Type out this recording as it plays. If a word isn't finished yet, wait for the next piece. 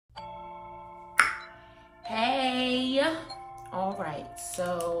All right,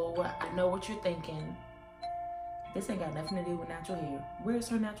 so I know what you're thinking. This ain't got nothing to do with natural hair. Where's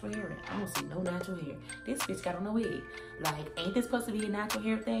her natural hair at? I don't see no natural hair. This bitch got on a wig. Like, ain't this supposed to be a natural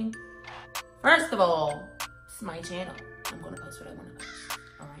hair thing? First of all, it's my channel. I'm gonna post what I wanna post,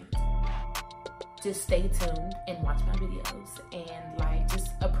 all right? Just stay tuned and watch my videos and like,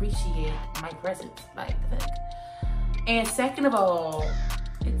 just appreciate my presence, like the fuck. And second of all,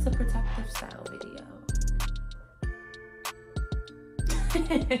 it's a protective style video.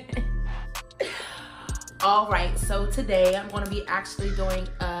 All right, so today I'm going to be actually doing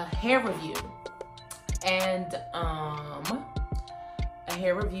a hair review, and a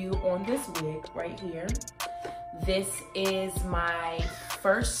hair review on this wig right here. This is my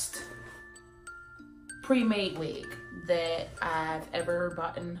first pre-made wig that I've ever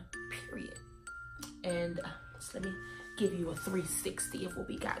bought, period. And just let me give you a 360 of what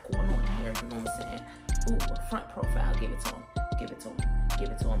we got going on here. You know what I'm saying? Ooh, a front profile. Give it to him. Give it to him. Give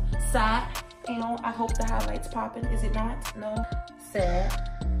it to him. Side. You know, I hope the highlight's popping. Is it not? No. Side.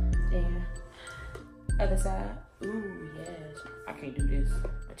 Yeah. Other side. Ooh, yes. I can't do this.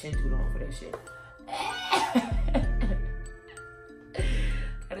 My chin too long for that shit.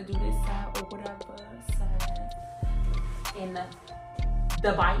 Gotta do this side or whatever side. In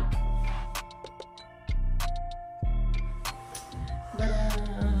the bike. But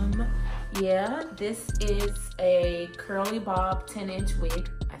yeah, this is a curly bob 10-inch wig,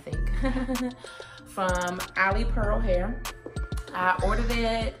 I think, from Alipearl Hair. I ordered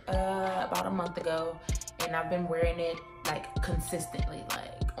it about a month ago, and I've been wearing it like consistently,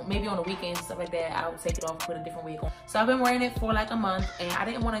 like maybe on the weekends and stuff like that. I would take it off and put a different wig on. So I've been wearing it for like a month, and I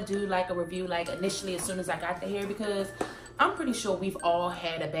didn't want to do like a review like initially as soon as I got the hair, because I'm pretty sure we've all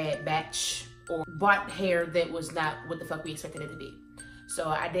had a bad batch or bought hair that was not what the fuck we expected it to be. So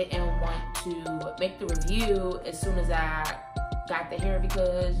I didn't want to make the review as soon as I got the hair,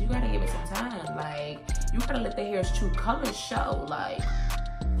 because you gotta give it some time. Like, you gotta let the hair's true colors show. Like,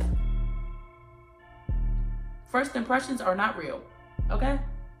 first impressions are not real, okay?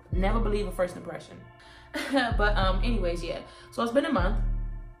 Never believe a first impression. But anyways, yeah. So it's been a month,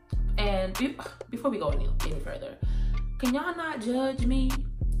 and before we go any further, can y'all not judge me?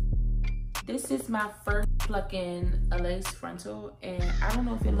 This is my first plucking a lace frontal, and I don't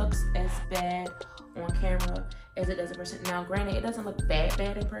know if it looks as bad on camera as it does in person. Now, granted, it doesn't look bad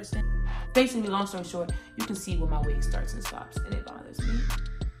in person. Basically, long story short, you can see where my wig starts and stops, and it bothers me.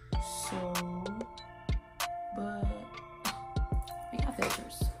 So, but we got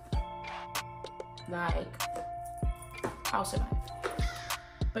filters. Like, I'll survive.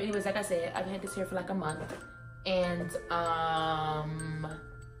 But anyways, like I said, I've had this hair for like a month, and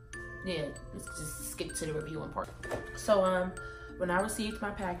yeah, let's just skip to the reviewing part. So when I received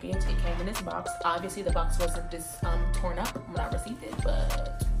my package, it came in this box. Obviously the box wasn't this torn up when I received it,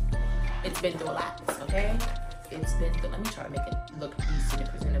 but it's been through a lot, okay? It's been through, let me try to make it look decent and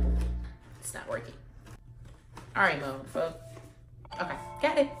presentable. It's not working. All right, motherfucker. Okay,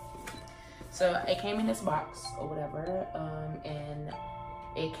 got it. So it came in this box or whatever, and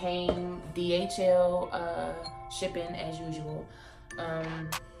it came DHL shipping as usual.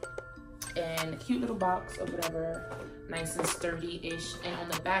 And a cute little box or whatever, nice and sturdy-ish. And on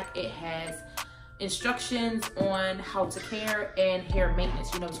the back, it has instructions on how to care and hair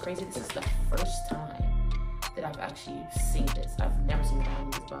maintenance. You know, it's crazy. This is the first time that I've actually seen this. I've never seen anything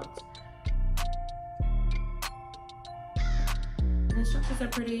in this box. The instructions are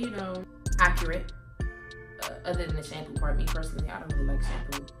pretty, you know, accurate. Other than the shampoo part, me personally, I don't really like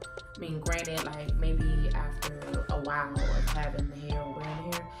shampoo. I mean, granted, like maybe after a while of having the hair or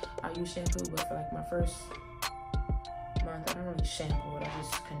wearing the hair, I use shampoo, but for like my first month, I don't really shampoo it. I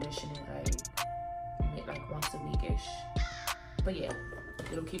just condition it like once a week-ish. But yeah,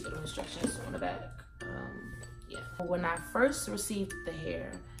 little cute little instructions on the back. Yeah. When I first received the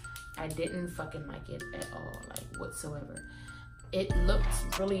hair, I didn't fucking like it at all, like whatsoever. It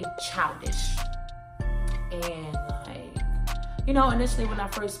looked really childish. And like, you know, initially when I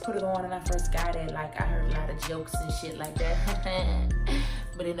first put it on and I first got it, like I heard a lot of jokes and shit like that.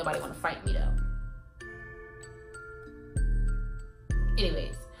 But didn't nobody want to fight me though.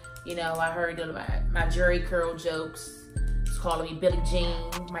 Anyways, you know, I heard my Jerry curl jokes. It's calling me Billie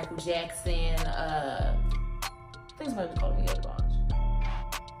Jean, Michael Jackson, I think somebody was calling me Yoda Bonge.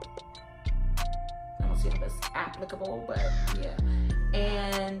 I don't see if that's applicable, but yeah.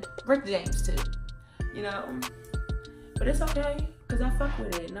 And Rick James too. You know, but it's okay, because I fuck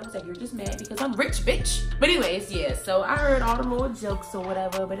with it. And I was like, you're just mad because I'm rich, bitch. But anyways, yeah, so I heard all the little jokes or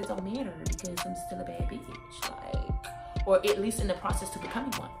whatever, but it don't matter because I'm still a bad bitch. Like, or at least in the process to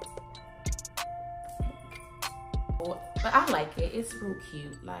becoming one. but I like it. It's real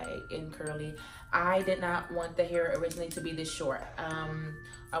cute, like, and curly. I did not want the hair originally to be this short.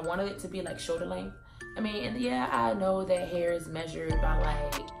 I wanted it to be like shoulder length. I mean, and yeah, I know that hair is measured by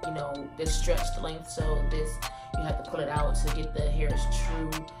like, you know, this stretched length. So this, you have to pull it out to get the hair's true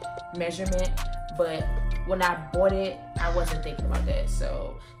measurement. But when I bought it, I wasn't thinking about that.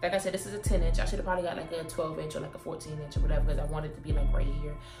 So like I said, this is a 10-inch. I should have probably got like a 12-inch or like a 14-inch or whatever, because I wanted it to be like right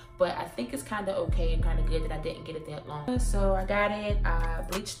here. But I think it's kind of okay and kind of good that I didn't get it that long. So I got it. I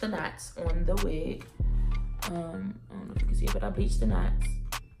bleached the knots on the wig. I don't know if you can see it, but I bleached the knots.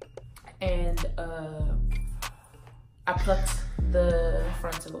 And I plucked the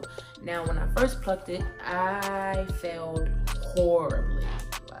frontal. Now, when I first plucked it, I failed horribly.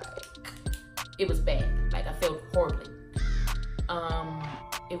 It was bad. Like, I felt horribly.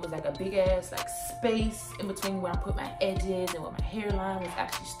 It was like a big ass like space in between where I put my edges and where my hairline was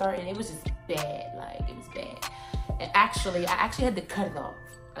actually starting. It was just bad. Like, it was bad. And actually, I actually had to cut it off.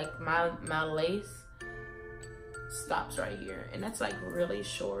 Like, my lace stops right here, and that's like really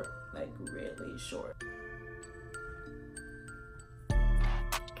short. Like, really short.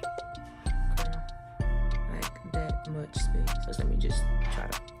 Like that much space. So let me just try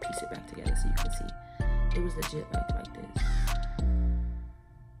to piece it back together so you can see. It was legit like this.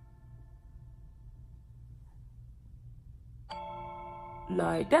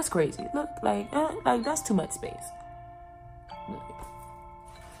 Like, that's crazy. Look, like that's too much space. Like,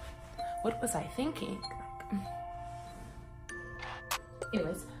 what was I thinking?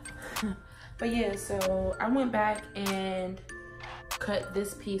 Anyways, but yeah, so I went back and cut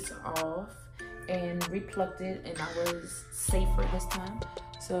this piece off and replucked it, and I was safer this time.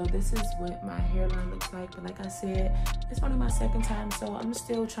 So this is what my hairline looks like. But like I said, it's only my second time, so I'm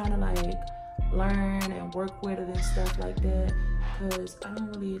still trying to like learn and work with it and stuff like that, because I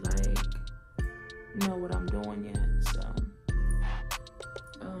don't really like know what I'm doing yet. So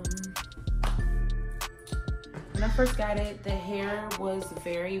when I first got it, the hair was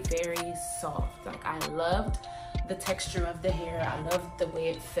very, very soft. Like, I loved the texture of the hair. I loved the way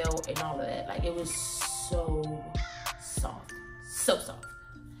it felt and all of that. Like, it was so soft, so soft.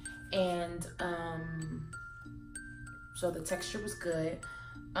 And so the texture was good.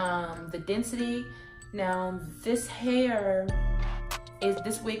 The density, now this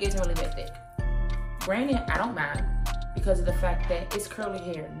wig isn't really that thick. Granted, I don't mind, because of the fact that it's curly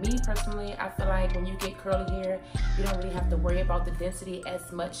hair. Me personally, I feel like when you get curly hair, you don't really have to worry about the density as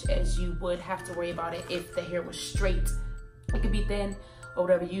much as you would have to worry about it if the hair was straight. It could be thin or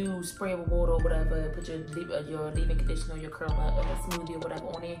whatever. You spray it with water or whatever, put your leave-in conditioner, your curl or smoothie or whatever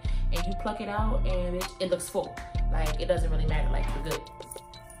on it, and you pluck it out, and it looks full. Like, it doesn't really matter. Like, you're good.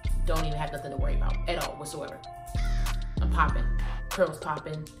 Don't even have nothing to worry about at all whatsoever. I'm popping, curls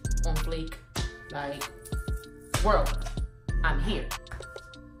popping, on fleek. Like, world, I'm here.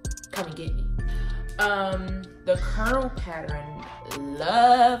 Come and get me. The curl pattern,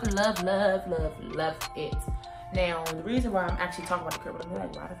 love it. Now, the reason why I'm actually talking about the curl, I'm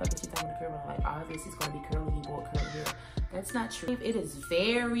like, why the fuck is she talking about the curl? I'm like, obviously it's gonna be curly, you bought curly hair. That's not true. It is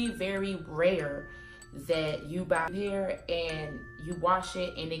very, very rare that you buy hair and you wash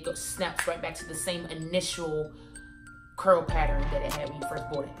it and it snaps right back to the same initial curl pattern that it had when you first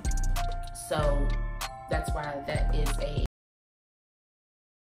bought it. So that's why that is a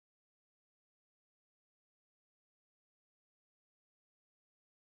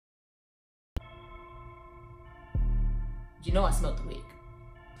I smelled the wig.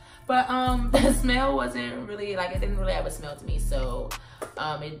 But the smell wasn't really, like, it didn't really have a smell to me. So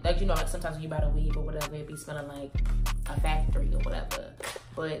it, like, like sometimes when you buy a weave or whatever, it be smelling like a factory or whatever.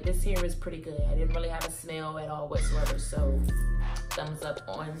 But this here is pretty good. I didn't really have a smell at all whatsoever. So thumbs up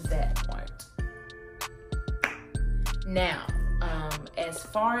on that part. Now, as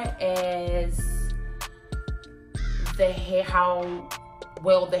far as the hair, how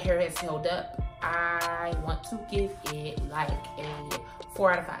well the hair has held up, I want to give it like a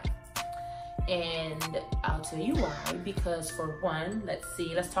 4 out of 5. And I'll tell you why. Because for one,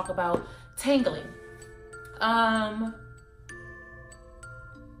 let's talk about tangling. The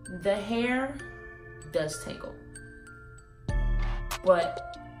hair does tangle,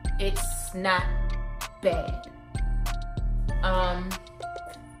 but it's not bad.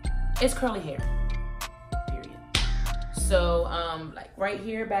 It's curly hair, period. So like right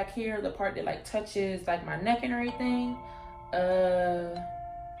here, back here, the part that like touches like my neck and everything,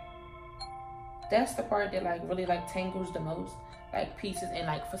 that's the part that like really like tangles the most, like pieces. And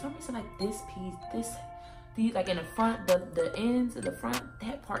like for some reason, like this piece, these like in the front, the ends of the front,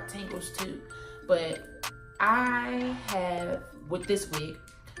 that part tangles too. But I have, with this wig,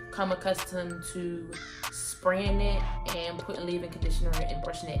 come accustomed to spraying it and putting leave-in conditioner and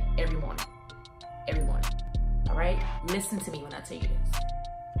brushing it every morning. Every morning. All right? Listen to me when I tell you this.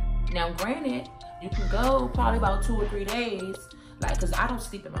 Now, granted, you can go probably about 2 or 3 days, like, cause I don't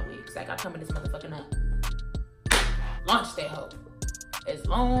sleep in my wigs. Like, I come in this motherfucking up. Launch that hoe. As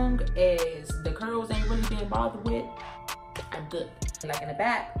long as the curls ain't really being bothered with, I'm good. Like in the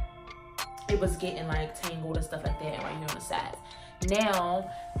back, it was getting like tangled and stuff like that, and right here on the sides. Now,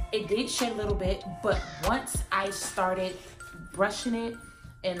 it did shed a little bit, but once I started brushing it,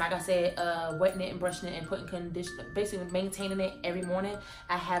 and like I said, wetting it and brushing it and putting conditioner, basically maintaining it every morning,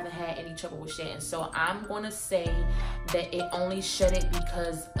 I haven't had any trouble with shedding. So I'm gonna say that it only shedded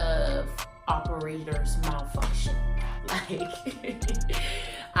because of operator's malfunction. Like,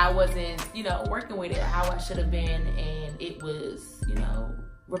 I wasn't, you know, working with it how I should have been, and it was, you know,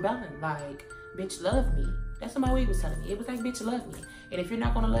 rebelling. Like, bitch, love me. That's what my wig was telling me. It was like, bitch, love me. And if you're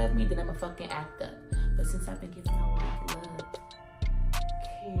not gonna love me, then I'ma fucking act up. But since I've been giving my wig love,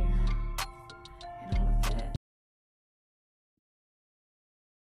 care, and all of that.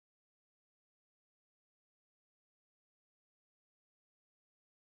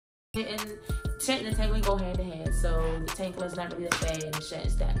 And shedding and tangling go hand in hand. So the tangling is not really that bad, and the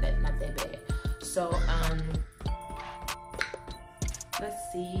shedding's not that bad. So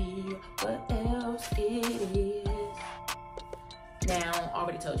let's see what else it is. Now, I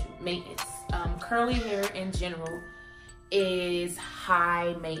already told you, maintenance. Curly hair in general is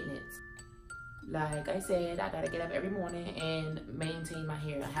high maintenance. Like I said, I gotta get up every morning and maintain my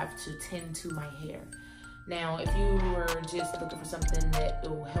hair. I have to tend to my hair. Now, if you were just looking for something that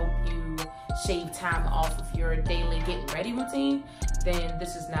will help you shave time off of your daily getting ready routine, then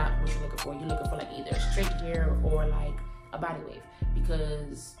this is not what you're looking for. You're looking for like either straight hair or like a body wave,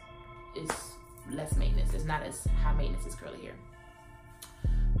 because it's less maintenance. It's not as high maintenance as curly hair.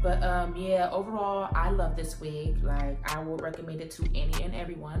 But yeah, overall, I love this wig. Like, I will recommend it to any and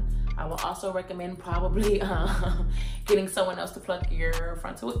everyone. I will also recommend probably getting someone else to pluck your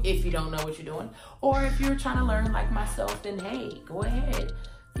frontal if you don't know what you're doing. Or if you're trying to learn like myself, then hey, go ahead.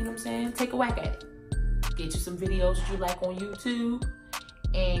 You know what I'm saying? Take a whack at it. Get you some videos that you like on YouTube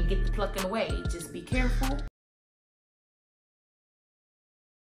and get the plucking away. Just be careful.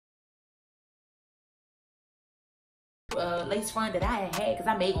 Lace front that I had, because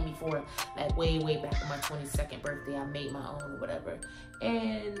I made one before, like way back on my 22nd birthday. I made my own or whatever,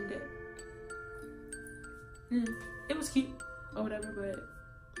 and it was cute or whatever, but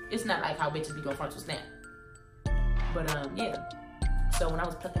it's not like how bitches be going frontal snap. But yeah, so when I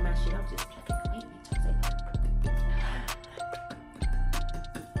was plucking my shit, I was just plucking away, bitch.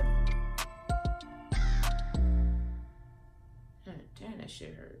 Damn, that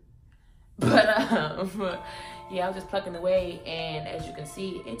shit hurt. But yeah, I was just plucking away, and as you can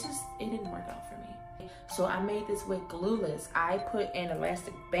see, it didn't work out for me. So I made this wig glueless. I put an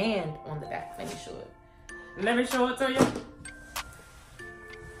elastic band on the back. Let me show it. Let me show it to you.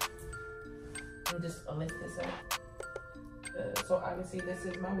 I'll just lift this up. So obviously this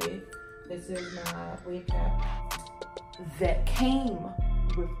is my wig. This is my wig cap that came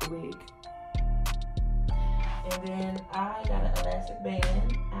with the wig. And then I got an elastic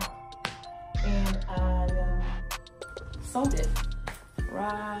band out. And I sewed it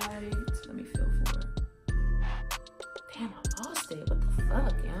right. Let me feel for it. Damn, I lost it. What the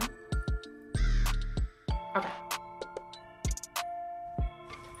fuck, yeah? Okay.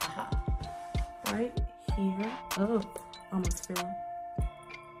 Haha. Right here. Oh, almost fell.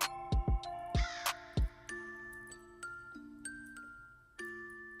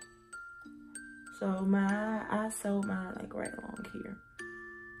 So I sewed mine like right along here.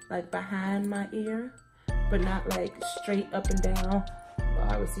 Like behind my ear, but not like straight up and down. Well,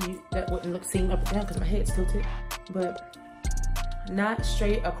 obviously that wouldn't seem up and down because my head's tilted, but not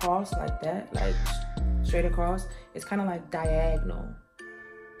straight across like that, like straight across. It's kind of like diagonal.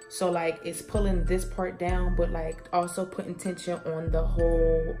 So like it's pulling this part down, but like also putting tension on the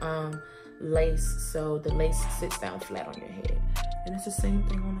whole lace, so the lace sits down flat on your head. And it's the same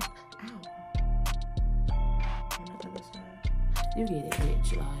thing on the, you get it,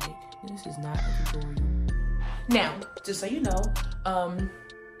 bitch. Like, this is not a tutorial. Now, just so you know,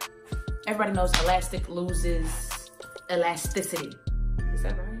 everybody knows elastic loses elasticity. Is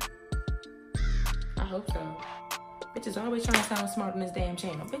that right? I hope so. Bitches always trying to sound smart on this damn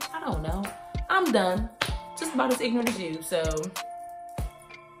channel. Bitch, I don't know. I'm done. Just about as ignorant as you. So,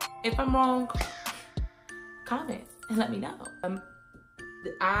 if I'm wrong, comment and let me know.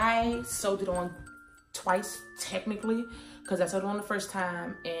 I sewed it on twice, technically, because I sewed it on the first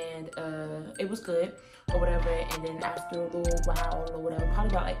time and it was good. or whatever, and then after a little while or whatever,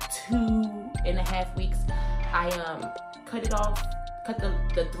 probably about like 2.5 weeks, I cut it off, cut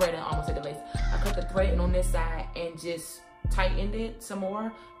the thread, and almost hit the lace. I cut the thread on this side and just tightened it some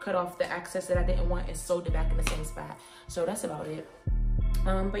more, cut off the excess that I didn't want, and sewed it back in the same spot. So that's about it.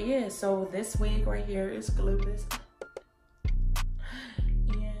 But yeah, so this wig right here is glueless,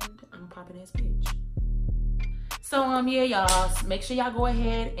 and I'm popping this bitch. So yeah, y'all, make sure y'all go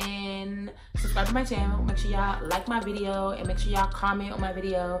ahead and subscribe to my channel. Make sure y'all like my video, and make sure y'all comment on my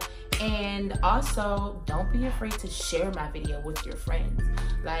video. And also, don't be afraid to share my video with your friends.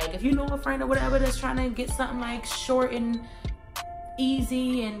 Like, if you know a friend or whatever that's trying to get something like short and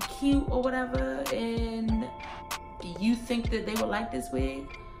easy and cute or whatever, and you think that they would like this wig,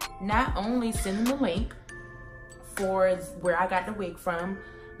 not only send them the link for where I got the wig from,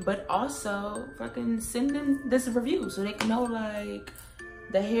 but also fucking send them this review so they can know like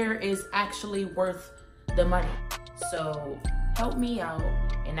the hair is actually worth the money. So help me out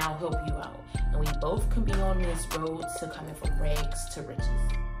and I'll help you out, and we both can be on this road to coming from rags to riches,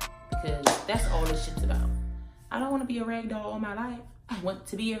 because that's all this shit's about. I don't want to be a rag doll all my life. I want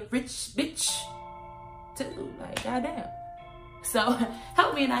to be a rich bitch too, like goddamn. So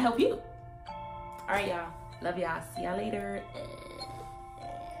help me and I help you. All right, y'all, love y'all, see y'all later.